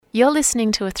You're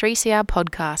listening to a 3CR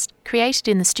podcast created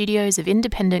in the studios of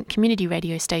independent community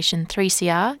radio station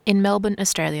 3CR in Melbourne,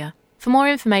 Australia. For more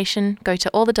information, go to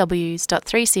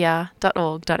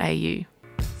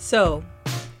allthews.3cr.org.au. So,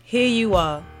 here you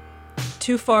are,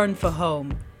 too foreign for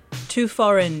home, too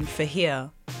foreign for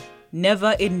here,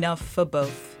 never enough for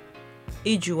both.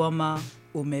 Ijuoma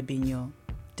Umebinyo,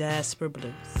 Diaspora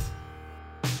Blues.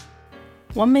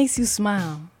 What makes you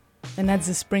smile and adds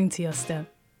a spring to your step?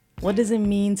 What does it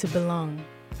mean to belong?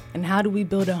 And how do we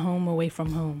build a home away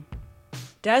from home?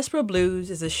 Diaspora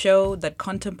Blues is a show that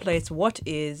contemplates what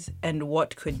is and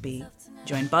what could be.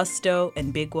 Join Busto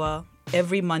and Bigwa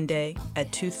every Monday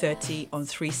at 2:30 on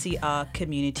 3CR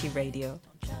Community Radio.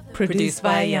 Produced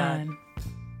by Jan.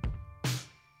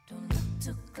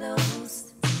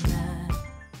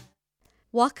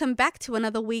 Welcome back to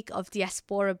another week of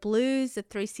Diaspora Blues, the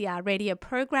 3CR radio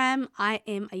program. I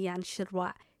am Ayan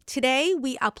Shirwa. Today,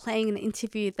 we are playing an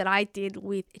interview that I did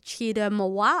with Chido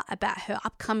Mawa about her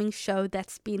upcoming show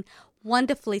that's been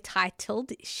wonderfully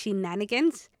titled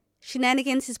Shenanigans.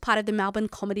 Shenanigans is part of the Melbourne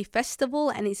Comedy Festival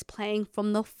and is playing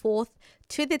from the 4th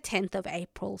to the 10th of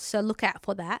April, so look out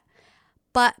for that.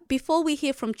 But before we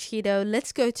hear from Chido,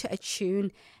 let's go to a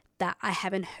tune that I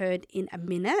haven't heard in a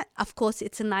minute. Of course,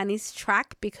 it's a 90s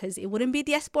track because it wouldn't be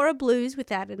Diaspora Blues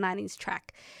without a 90s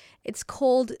track. It's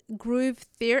called Groove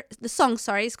Theory. The song,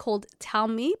 is called Tell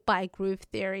Me by Groove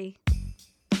Theory.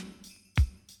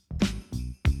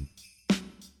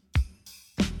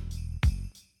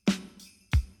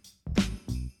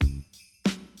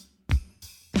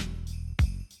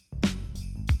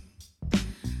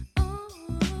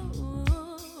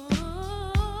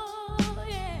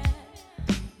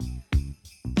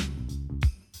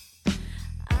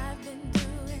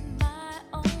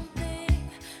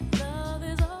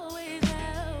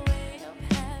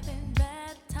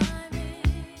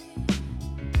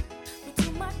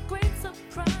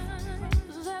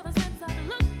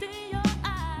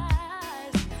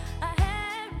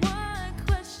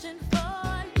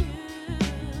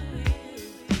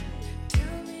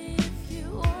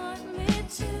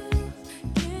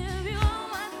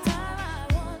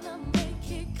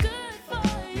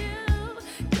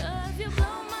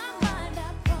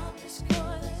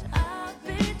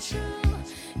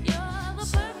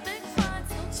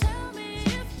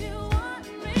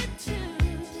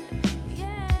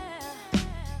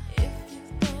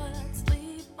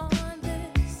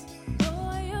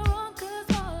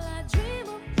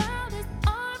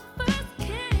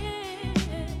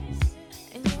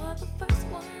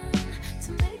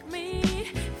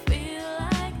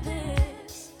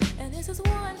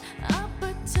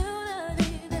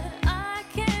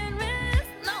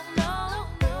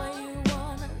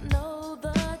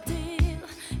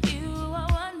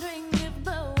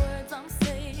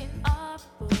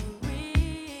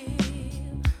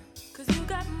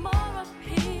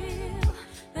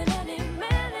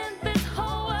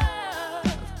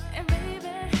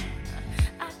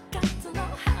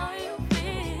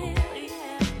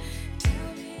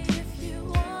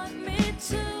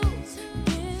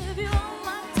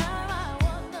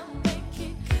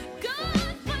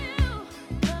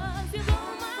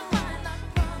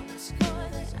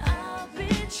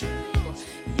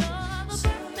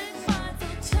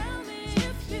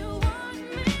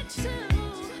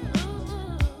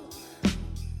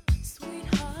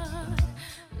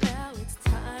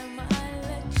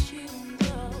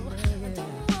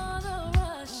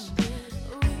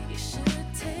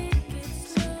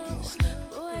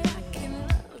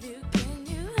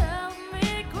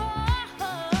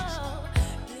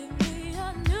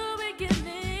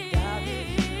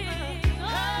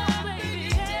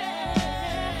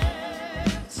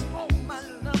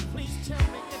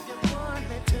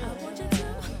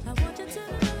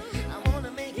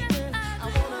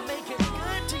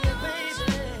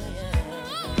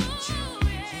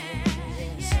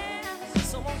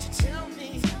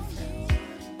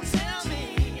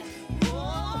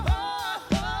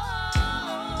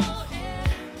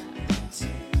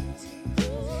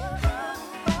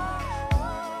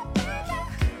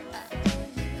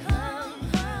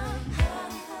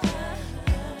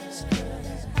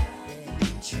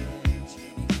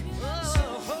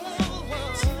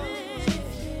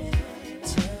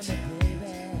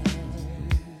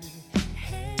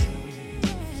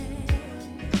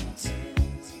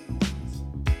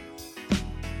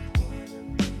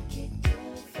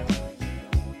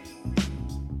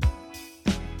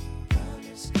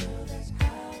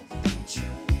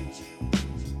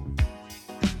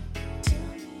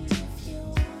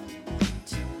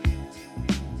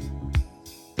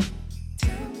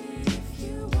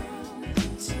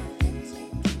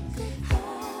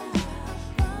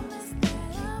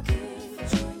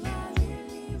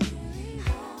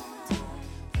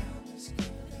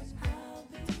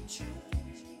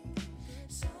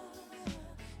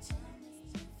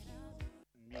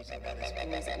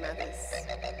 Music Matters.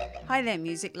 Hi there,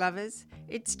 music lovers.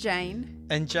 It's Jane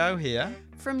and Joe here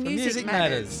from Music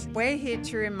Matters. We're here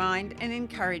to remind and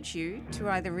encourage you to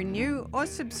either renew or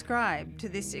subscribe to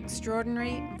this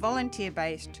extraordinary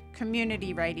volunteer-based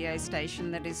community radio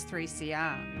station that is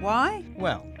 3CR. Why?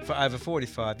 Well, for over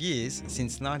 45 years,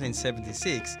 since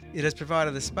 1976, it has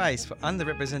provided a space for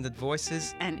underrepresented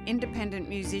voices and independent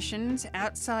musicians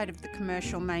outside of the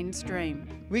commercial mainstream.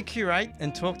 We curate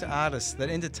and talk to artists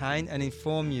that entertain and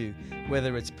inform you,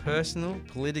 whether it's personal,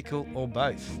 political or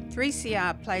both.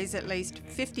 3CR plays at least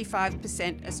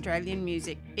 55% Australian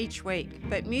music each week,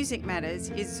 but Music Matters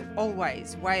is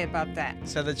always way above that.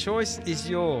 So the choice is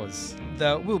yours,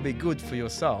 though it will be good for your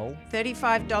soul.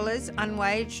 $35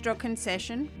 unwaged or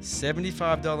concession,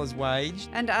 $75 waged,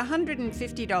 and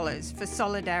 $150 for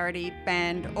solidarity,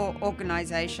 band or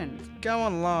organisation. Go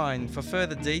online for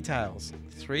further details.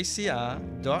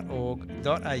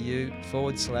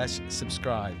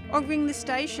 3cr.org.au/subscribe. Or ring the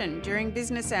station during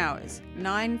business hours,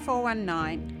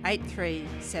 9419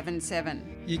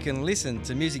 8377. You can listen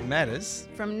to Music Matters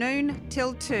from noon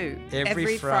till 2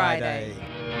 every Friday.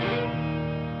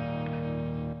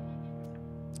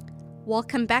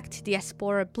 Welcome back to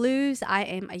Diaspora Blues. I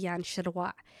am Ayan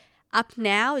Sharwa. Up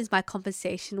now is my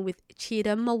conversation with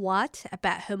Chida Mawat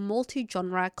about her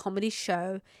multi-genre comedy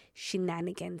show,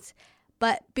 Shenanigans.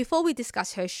 But before we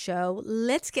discuss her show,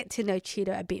 let's get to know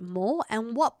Chida a bit more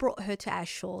and what brought her to our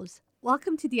shores.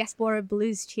 Welcome to Diaspora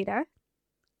Blues, Chida.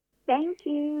 Thank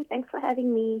you. Thanks for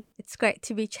having me. It's great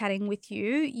to be chatting with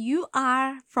you. You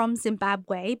are from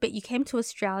Zimbabwe, but you came to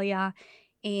Australia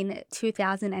in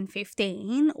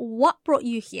 2015. What brought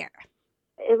you here?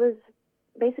 It was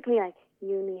basically like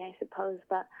uni, I suppose,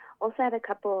 but also had a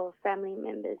couple of family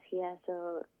members here.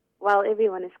 So while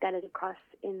everyone is scattered across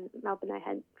in Melbourne, I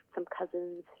had some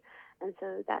cousins, and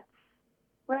so that's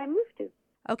where I moved to.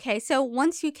 Okay, so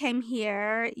once you came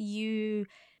here, you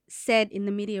said in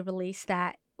the media release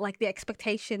that like the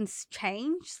expectations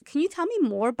changed. Can you tell me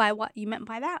more by what you meant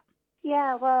by that?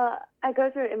 Yeah, well, I go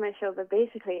through it in my show, but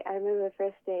basically I remember the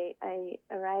first day I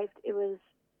arrived, it was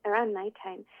around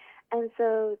nighttime, and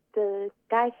so the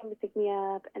guy came to pick me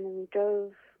up, and then we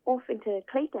drove off into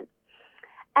Clayton.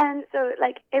 And so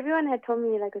like everyone had told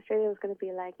me like Australia was going to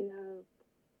be like, you know,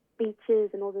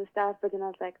 beaches and all this stuff, but then I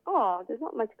was like, oh, there's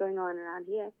not much going on around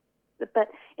here.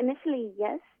 But initially,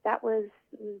 yes, that was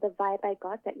the vibe I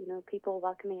got, that, you know, people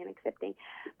welcoming and accepting.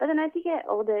 But then as you get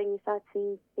older and you start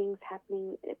seeing things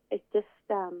happening, it just,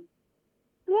 you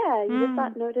just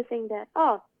start noticing that,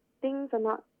 oh, things are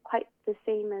not quite the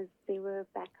same as they were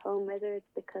back home, whether it's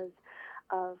because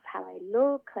of how I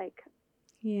look, like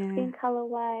skin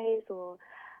color-wise, or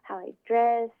how I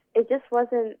dress. It just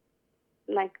wasn't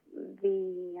like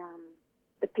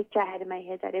the picture I had in my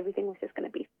head that everything was just going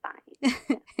to be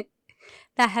fine.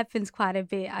 That happens quite a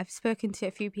bit. I've spoken to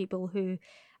a few people who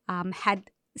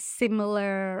had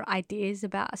similar ideas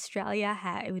about Australia,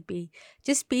 how it would be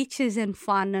just beaches and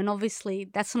fun, and obviously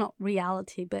that's not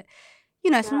reality, but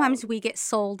you know, sometimes we get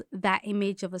sold that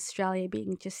image of Australia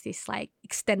being just this like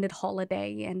extended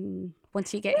holiday, and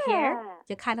once you get here,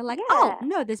 you're kind of like, oh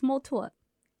no, there's more to it.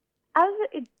 I was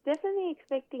definitely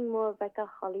expecting more of like a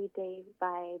holiday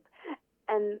vibe,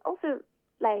 and also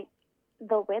like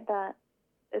the weather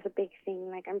is a big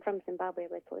thing. Like I'm from Zimbabwe,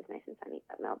 where it's always nice and sunny,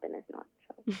 but Melbourne is not.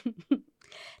 So.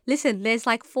 Listen, there's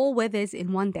like 4 weathers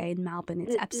in one day in Melbourne.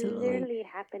 It's absolutely literally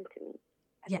happened to me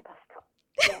at the bus stop.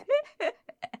 Yeah.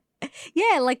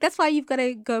 Yeah, like that's why you've got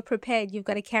to go prepared. You've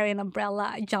got to carry an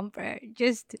umbrella, a jumper.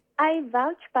 I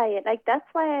vouch by it. Like that's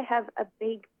why I have a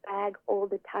big bag all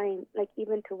the time. Like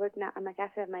even to work now, I'm like, I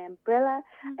have to have my umbrella.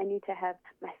 I need to have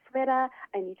my sweater.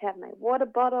 I need to have my water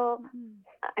bottle.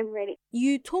 I'm ready.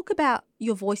 You talk about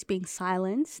your voice being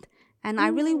silenced, and I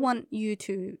really want you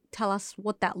to tell us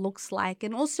what that looks like,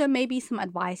 and also maybe some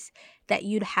advice that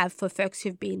you'd have for folks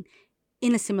who've been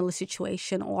in a similar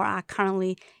situation or are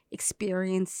currently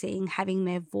experiencing having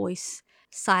their voice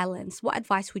silenced. What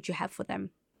advice would you have for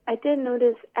them? I did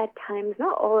notice at times,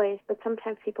 not always, but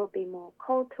sometimes people be more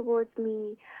cold towards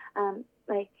me.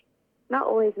 Like, not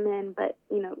always men, but,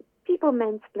 you know, people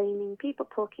mansplaining, people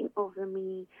talking over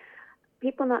me,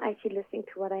 people not actually listening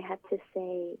to what I had to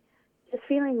say, just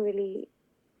feeling really,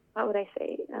 what would I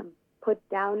say, put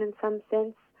down in some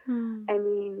sense. I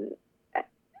mean,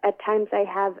 at times I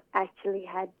have actually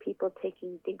had people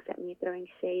taking digs at me, throwing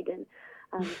shade, and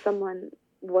someone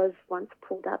was once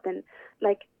pulled up, and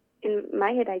like in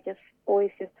my head I just always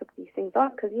just took these things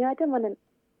on because, you know, I didn't want to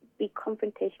be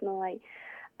confrontational. I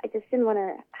just didn't want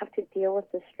to have to deal with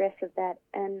the stress of that.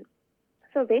 And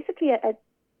so basically it had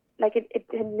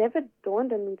never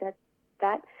dawned on me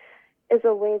that is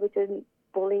a way which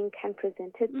bullying can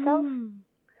present itself.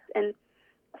 And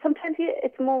sometimes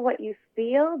it's more what you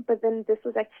feel, but then this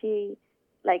was actually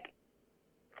like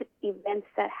events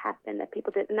that happened that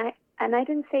people did, and I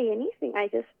didn't say anything. I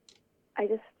just I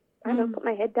don't know, put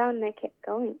my head down and I kept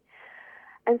going.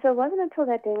 And so it wasn't until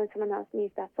that day when someone asked me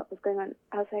if that's what was going on,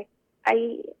 I was like,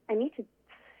 I need to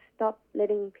stop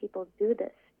letting people do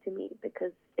this to me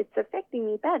because it's affecting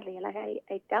me badly. Like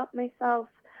I doubt myself.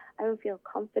 I don't feel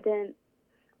confident.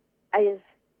 I just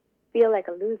feel like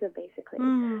a loser, basically.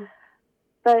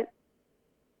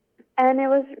 And it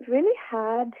was really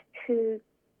hard to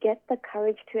get the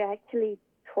courage to actually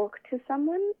talk to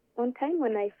someone one time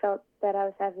when I felt that I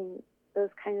was having those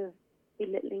kind of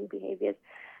belittling behaviors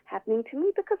happening to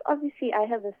me, because obviously I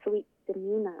have a sweet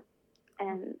demeanor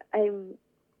and I'm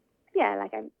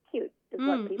cute is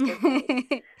what people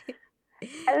say.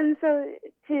 And so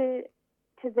to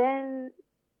then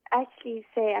actually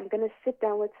say I'm going to sit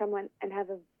down with someone and have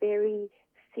a very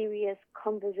serious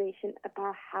conversation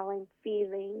about how I'm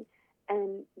feeling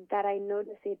and that I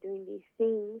notice they're doing these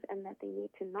things and that they need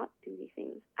to not do these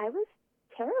things, I was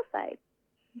terrified.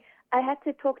 I had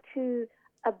to talk to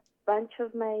a bunch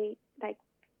of my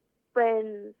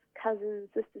friends, cousins,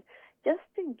 sisters, just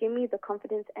to give me the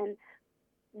confidence and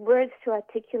words to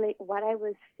articulate what I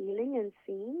was feeling and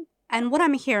seeing. And what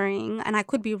I'm hearing, and I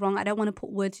could be wrong, I don't want to put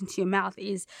words into your mouth,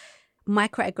 is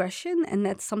microaggression, and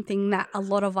that's something that a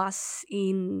lot of us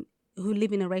who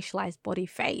live in a racialized body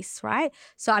face, right?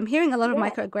 So I'm hearing a lot of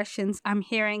microaggressions. I'm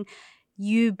hearing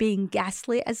you being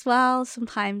gaslit as well.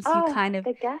 Sometimes you kind of...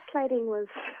 The gaslighting was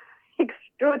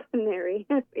extraordinary.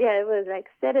 It was like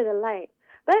set it alight.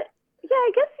 But yeah,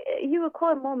 I guess you would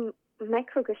call it more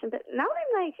microaggression. But now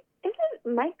I'm like, is it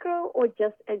micro or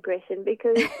just aggression?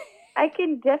 Because I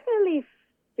can definitely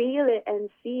feel it and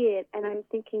see it, and I'm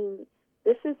thinking,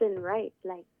 this isn't right.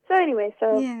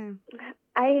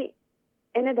 I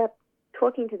ended up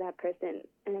talking to that person,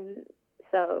 and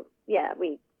so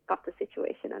we got the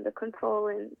situation under control,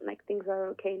 and things are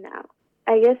okay now.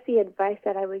 I guess the advice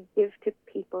that I would give to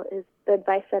people is the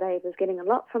advice that I was getting a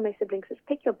lot from my siblings is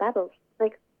pick your battles.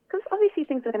 Because obviously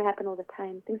things are going to happen all the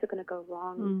time. Things are going to go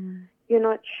wrong. You're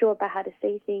not sure about how to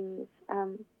say things.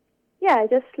 I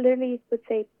just literally would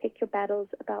say pick your battles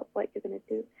about what you're going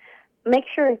to do. Make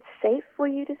sure it's safe for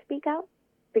you to speak out,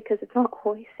 because it's not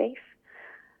always safe.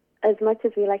 As much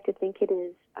as we like to think it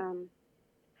is,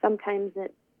 sometimes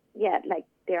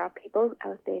there are people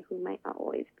out there who might not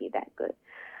always be that good.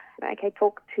 I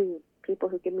talk to people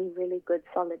who give me really good,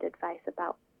 solid advice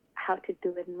about how to do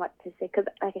it and what to say. Because,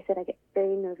 like I said, I get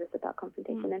very nervous about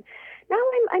confrontation. And now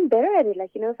I'm better at it.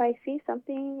 If I see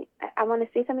something, I want to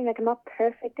say something, I'm not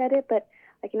perfect at it, but,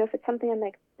 if it's something I'm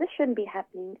like, this shouldn't be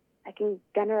happening, I can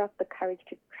gather up the courage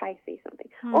to try to say something.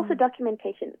 Also,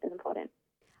 documentation is important.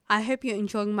 I hope you're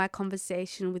enjoying my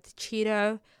conversation with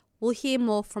Cheeto. We'll hear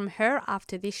more from her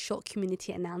after this short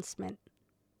community announcement.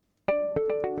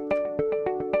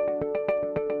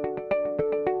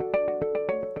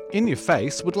 In Your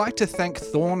Face would like to thank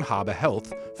Thorn Harbour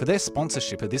Health for their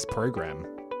sponsorship of this program.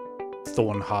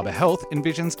 Thorn Harbour Health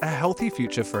envisions a healthy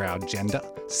future for our gender,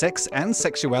 sex and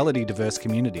sexuality diverse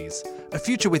communities, a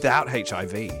future without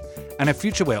HIV, and a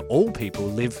future where all people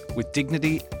live with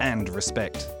dignity and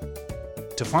respect.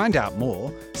 To find out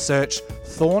more, search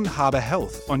Thorn Harbour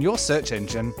Health on your search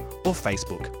engine or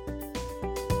Facebook.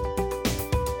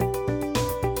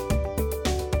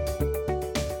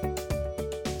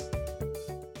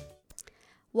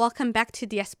 Welcome back to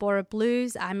Diaspora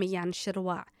Blues. I'm Ayan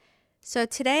Shirwa. So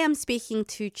today I'm speaking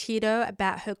to Cheeto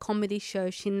about her comedy show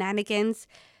Shenanigans.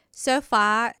 So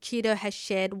far, Cheeto has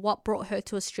shared what brought her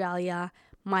to Australia,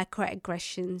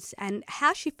 microaggressions, and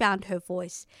how she found her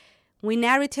voice. We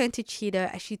now return to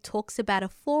Cheeto as she talks about a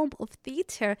form of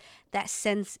theatre that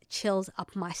sends chills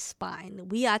up my spine.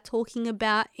 We are talking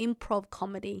about improv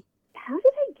comedy. How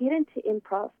did I get into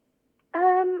improv?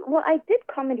 Well, I did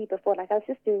comedy before. I was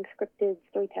just doing scripted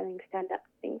storytelling, stand-up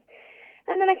things.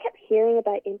 And then I kept hearing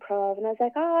about improv, and I was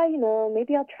like,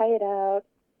 maybe I'll try it out.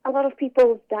 A lot of people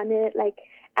have done it, like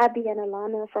Abby and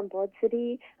Alana from Broad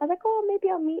City. I was like,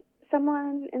 maybe I'll meet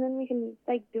someone, and then we can,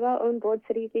 do our own Broad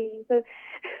City thing. So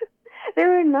there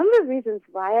were a number of reasons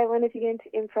why I wanted to get into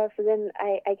improv, so then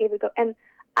I gave it a go. And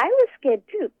I was scared,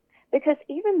 too, because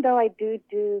even though I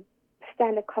do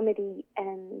stand-up comedy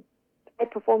and I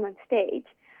perform on stage,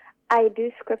 I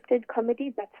do scripted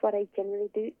comedy. That's what I generally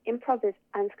do. Improv is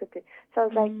unscripted. So I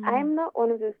was like, I'm not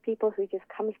one of those people who just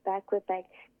comes back with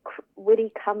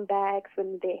witty comebacks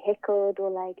when they're heckled,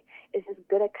 or is just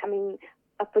good at coming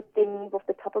up with things off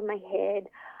the top of my head.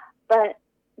 But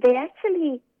they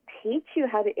actually teach you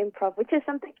how to improv, which is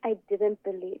something I didn't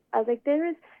believe. I was like, there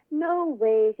is no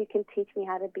ways you can teach me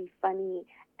how to be funny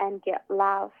and get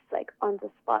laughs like on the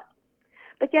spot.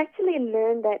 But you actually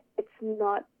learn that it's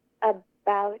not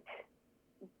about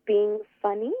being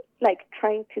funny, like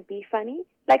trying to be funny,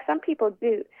 like some people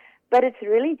do, but it's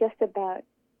really just about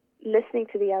listening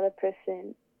to the other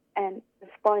person and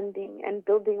responding and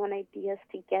building on ideas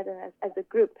together as a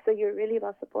group. So you're really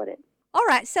well supported. All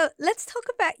right, so let's talk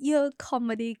about your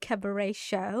comedy cabaret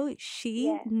show,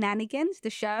 Shenanigans, the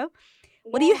show.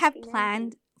 What do you have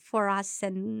planned for us,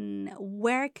 and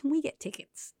where can we get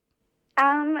tickets?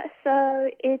 So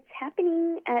it's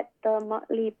happening at the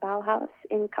Motley Bauhaus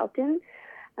in Carlton.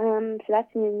 So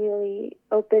that's in a newly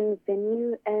open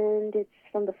venue, and it's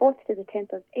from the 4th to the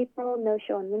 10th of April. No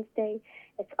show on Wednesday.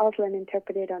 It's Auslan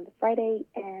interpreted on the Friday,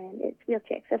 and it's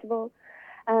wheelchair accessible.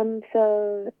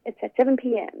 So it's at 7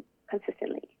 p.m.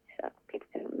 consistently, so people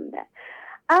can remember that.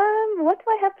 What do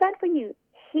I have planned for you?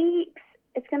 Heaps.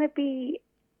 It's going to be,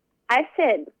 I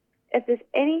said, if there's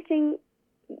anything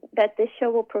that this show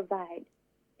will provide,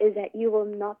 is that you will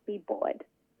not be bored.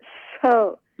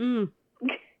 So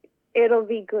it'll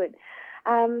be good.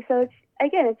 So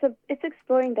it's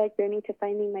exploring that journey to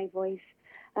finding my voice,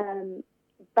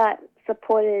 but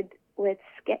supported with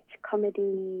sketch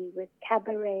comedy, with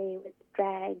cabaret, with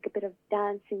drag, a bit of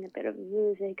dancing, a bit of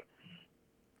music.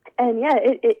 And yeah,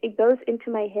 it goes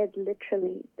into my head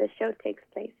literally. The show takes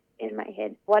place in my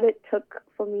head. What it took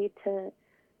for me to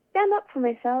stand up for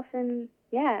myself and,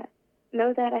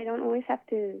 know that I don't always have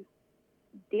to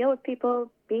deal with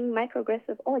people being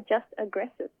microaggressive or just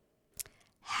aggressive.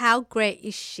 How great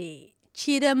is she?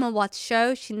 Cheetah Mawat's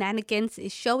show, Shenanigans,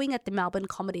 is showing at the Melbourne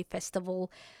Comedy Festival.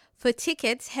 For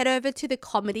tickets, head over to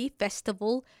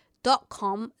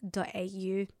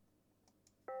thecomedyfestival.com.au.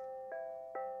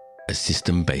 A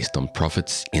system based on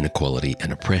profits, inequality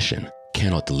and oppression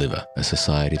cannot deliver a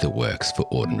society that works for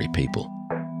ordinary people.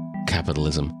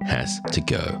 Capitalism has to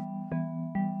go.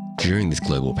 During this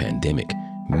global pandemic,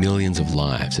 millions of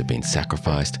lives have been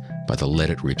sacrificed by the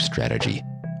let-it-rip strategy,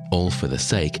 all for the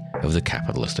sake of the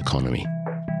capitalist economy.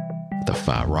 The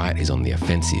far right is on the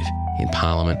offensive in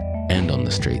Parliament and on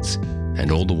the streets,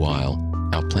 and all the while,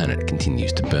 our planet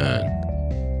continues to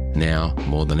burn. Now,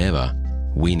 more than ever,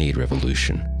 we need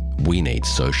revolution. We need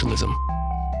socialism.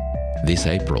 This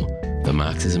April, the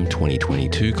Marxism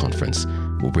 2022 conference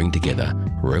will bring together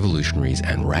revolutionaries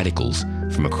and radicals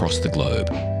from across the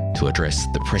globe to address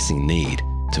the pressing need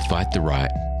to fight the right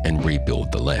and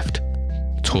rebuild the left.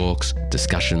 Talks,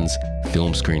 discussions,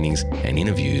 film screenings and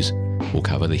interviews will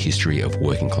cover the history of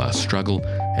working class struggle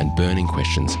and burning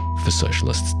questions for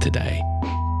socialists today.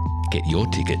 Get your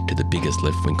ticket to the biggest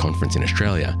left-wing conference in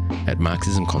Australia at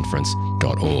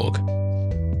marxismconference.org.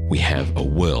 We have a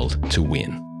world to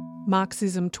win.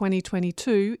 Marxism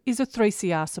 2022 is a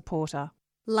 3CR supporter.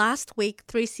 Last week,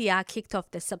 3CR kicked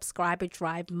off the Subscriber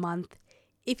Drive month.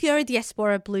 If you're a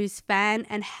Diaspora Blues fan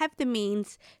and have the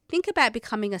means, think about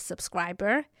becoming a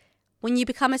subscriber. When you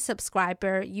become a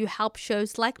subscriber, you help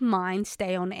shows like mine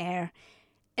stay on air.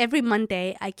 Every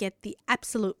Monday, I get the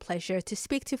absolute pleasure to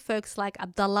speak to folks like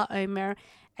Abdullah Omer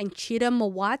and Cheetah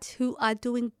Mawat, who are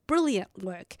doing brilliant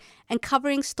work and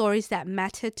covering stories that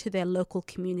matter to their local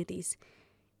communities.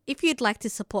 If you'd like to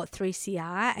support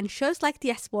 3CR and shows like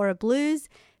Diaspora Blues,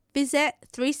 visit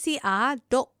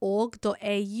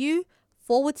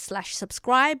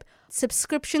 3cr.org.au/subscribe.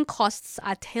 Subscription costs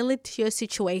are tailored to your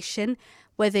situation,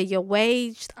 whether you're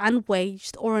waged,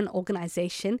 unwaged, or an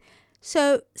organisation.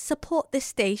 So support the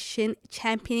station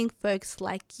championing folks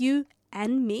like you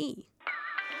and me.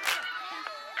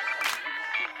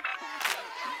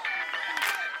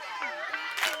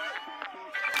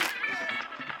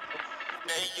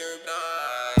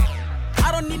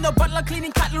 I don't need no butler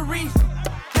cleaning cutlery.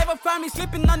 Never find me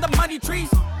slipping under muddy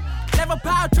trees. Never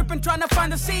power tripping trying to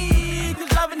find a seed.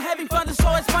 Cause love and having fun is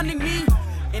always funding me.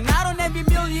 And I don't envy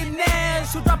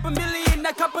millionaires who drop $1 million,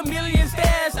 a couple million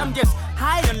stairs. I'm just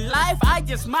high on life, I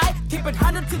just might keep it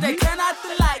 100 till they turn out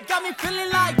the light. Got me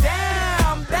feeling like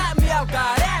damn, that me out,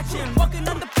 got action. Walking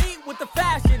on the beat with the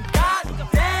fashion. God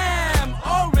damn,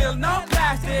 all real, no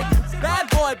plastic. Bad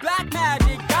boy, black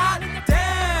magic. God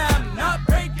damn, not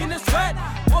breaking a sweat.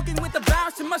 Walking with the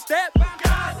bounce in my step.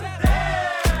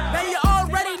 Now you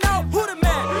already know who the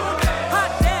man.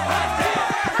 Hot damn.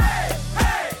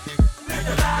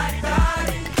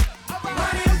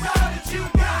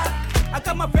 I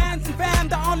got my fans and fam,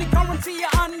 the only currency you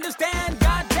understand.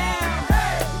 Goddamn.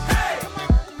 Hey, hey,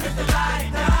 Mr.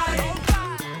 Lottie-Dottie.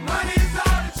 Money is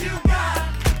all that you got.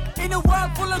 In a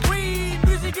world full of greed,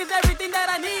 music is everything that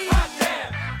I need.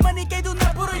 Money que do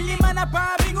na puro lima na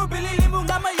pa bingo bilili mo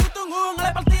nga mayuto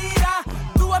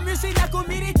Music na ko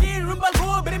mirikin rumbal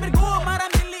go berimir go mara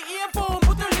milli earphone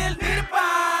putul lil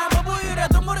nirpa babu ira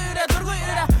tumur ira durgu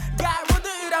ira ga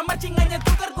wudu ira marching anya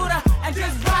tukar gura and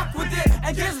just rock with it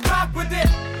and just rock with it.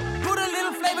 Put a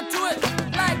little flavor to it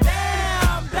like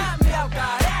damn that me out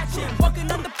got action walking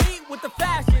on the beat with the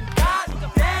fashion. God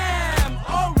damn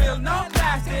all real no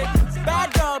plastic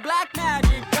bad girl black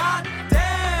magic. God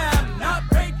damn not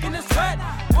breaking the sweat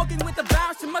walking with the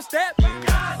bounce in my step.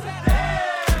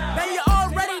 Now you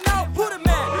already know who the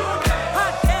man.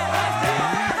 Hot damn.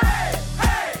 Hey,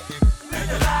 hey,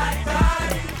 nigga like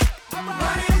money.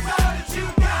 Money is all that you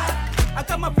got. I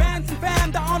got my fans and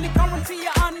fam, the only currency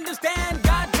you understand.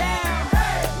 Goddamn.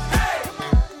 Hey, hey,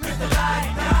 nigga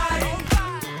like money.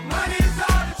 Money is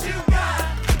all that you got.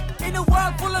 In a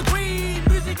world full of greed,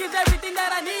 music is everything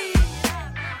that I need.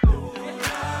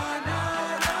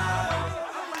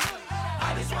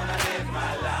 I just wanna live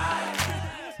my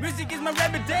life. Music is my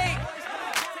every day.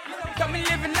 Got me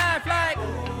living life like.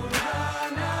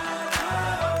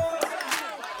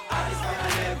 I just wanna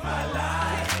live my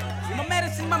life. My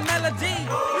medicine, my melody.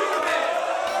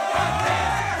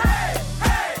 Hey,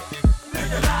 hey,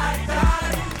 nigga like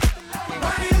money.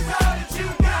 Money is all that you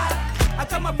got. I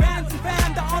got my fans and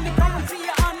fam, the only currency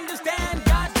you understand.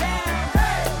 Goddamn.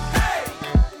 Hey, hey,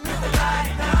 nigga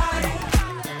like money.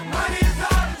 Money is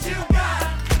all that you got.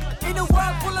 In a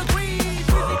world full of greed,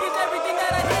 music is everything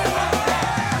that I need.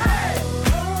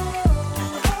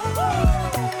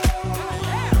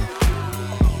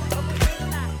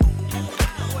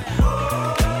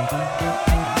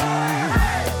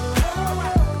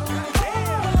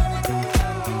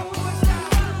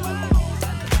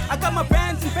 I got my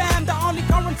fans and fam, the only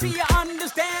currency you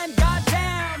understand.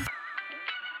 Goddamn.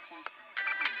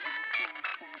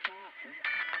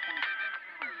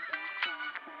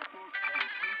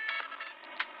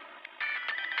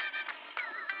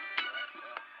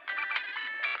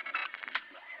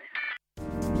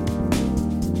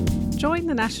 Join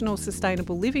the National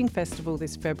Sustainable Living Festival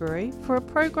this February for a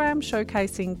program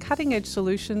showcasing cutting-edge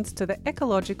solutions to the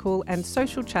ecological and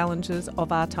social challenges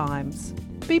of our times.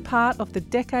 Be part of the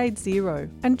Decade Zero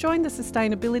and join the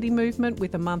sustainability movement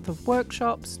with a month of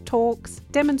workshops, talks,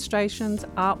 demonstrations,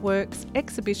 artworks,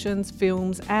 exhibitions,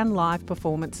 films and live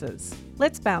performances.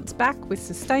 Let's bounce back with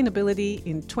sustainability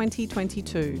in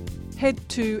 2022. Head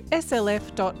to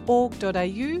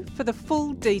slf.org.au for the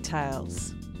full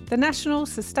details. The National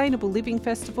Sustainable Living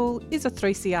Festival is a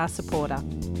 3CR supporter.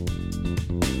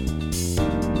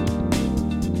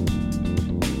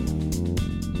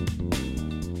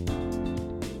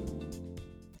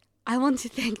 I want to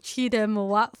thank Chida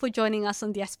Mawat for joining us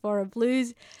on Diaspora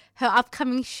Blues. Her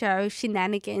upcoming show,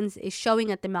 Shenanigans, is showing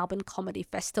at the Melbourne Comedy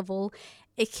Festival.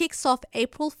 It kicks off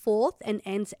April 4th and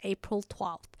ends April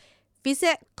 12th.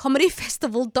 Visit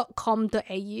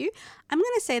comedyfestival.com.au. I'm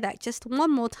going to say that just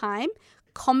one more time.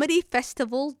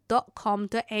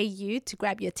 comedyfestival.com.au to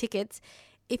grab your tickets.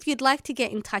 If you'd like to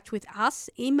get in touch with us,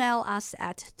 email us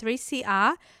at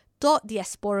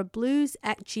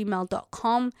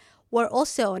 3cr.diasporablues@gmail.com. We're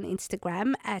also on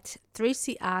Instagram at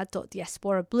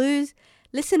 3cr.diasporablues.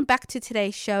 Listen back to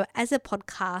today's show as a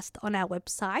podcast on our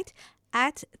website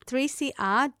at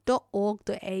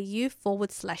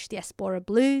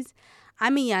 3cr.org.au/diasporablues.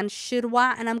 I'm Ian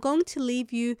Shirwa and I'm going to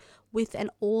leave you with an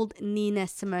old Nina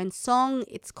Simone song.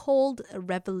 It's called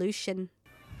Revolution.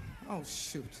 Oh,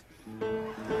 shoot.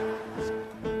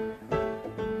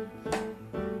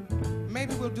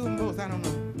 Maybe we'll do them both, I don't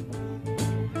know.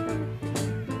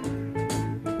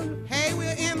 Hey,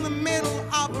 we're in the middle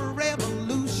of a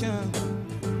revolution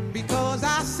because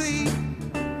I see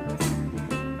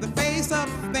the face of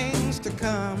things to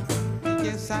come.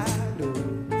 Yes, I do.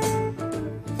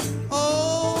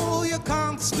 Oh, your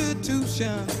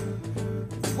Constitution.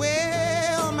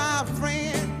 Well, my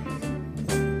friend,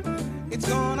 it's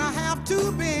gonna have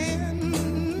to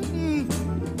bend.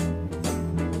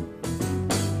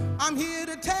 I'm here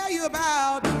to tell you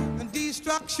about the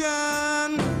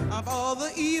destruction of all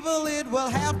the evil. It will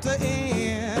have to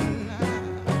end.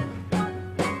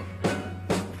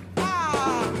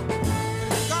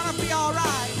 It's gonna be all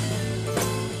right.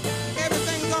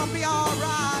 Everything's gonna be all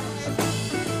right.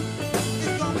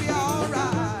 It's gonna be all right.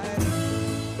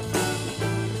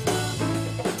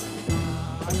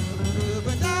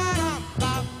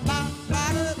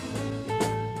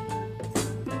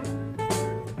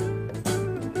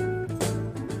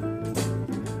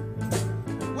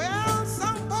 Well,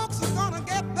 some folks are gonna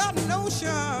get the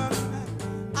notion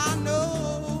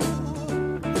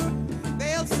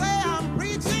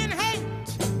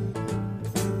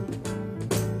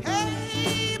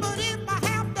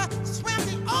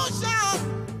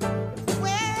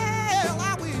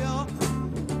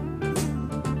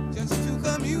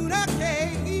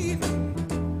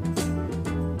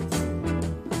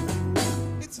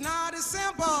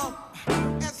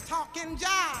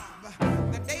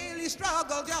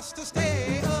world just to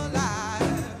stay alive.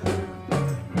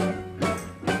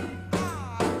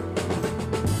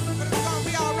 But it's gonna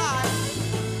be all right.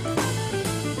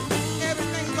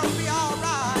 Everything's gonna be all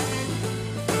right.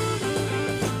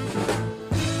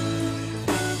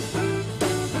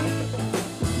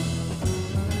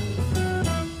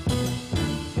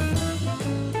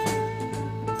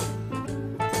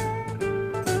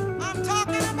 I'm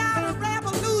talking about a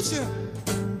revolution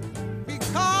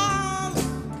because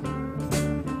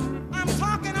I'm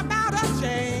talking about a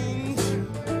change.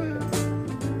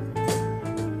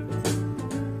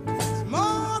 It's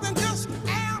more than just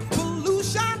air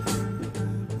pollution.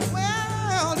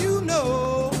 Well, you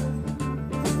know,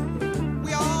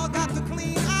 we all got to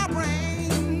clean our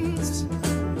brains.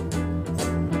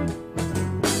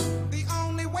 The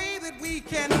only way that we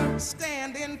can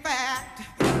stand, in fact,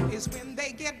 is when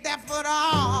they get their foot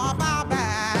off our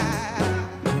back.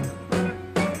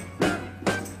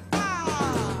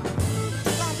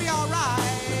 It's gonna be all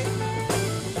right.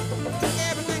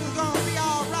 Everything's gonna be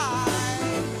all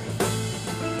right.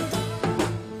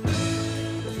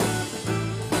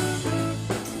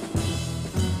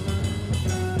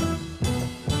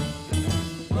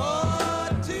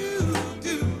 What to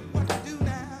do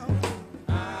now?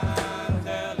 I'm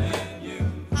telling you.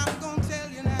 I'm gonna tell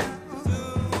you now.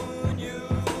 Soon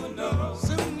you'll know.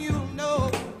 Soon you'll know.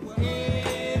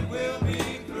 It will be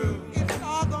through. It's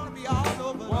all gonna be all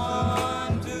over.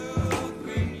 1, 2,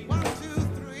 3. 1, 2,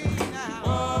 3 now.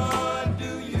 What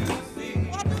do you see?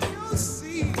 What do you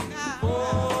see now?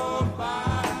 4,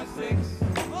 5, 6.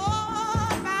 4,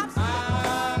 5, 6.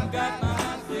 I've got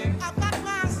my stick. I've got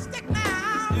my stick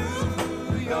now.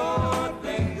 Do your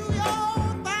thing. Do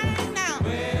your thing now.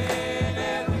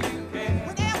 Whenever you can.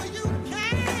 Whenever you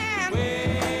can.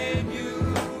 When you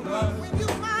must. When you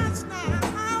must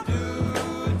now. Do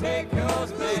take your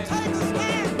stand. Do take a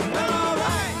stand. Well, all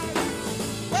right.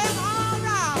 Well, all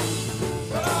right.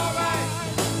 Well, all right.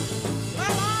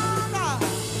 Well, all right.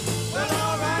 Well,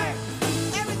 all right.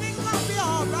 Everything's gonna be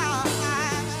all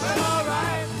right. Well, all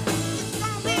right. It's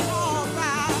gonna be all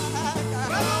right.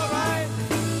 Well, all right.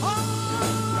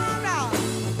 All right.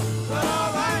 Well,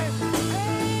 all right.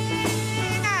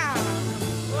 Hey, now.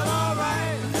 Well, all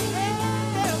right. Hey,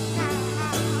 now.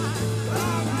 Well,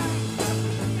 all right.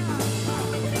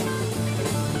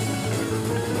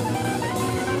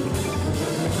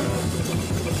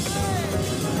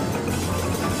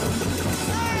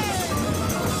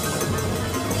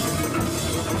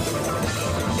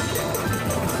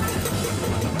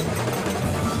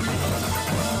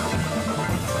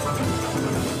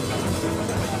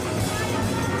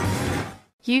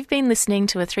 You've been listening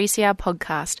to a 3CR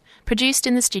podcast produced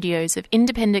in the studios of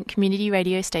independent community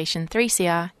radio station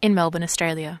 3CR in Melbourne,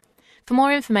 Australia. For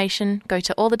more information, go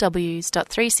to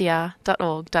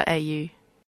allthews.3cr.org.au.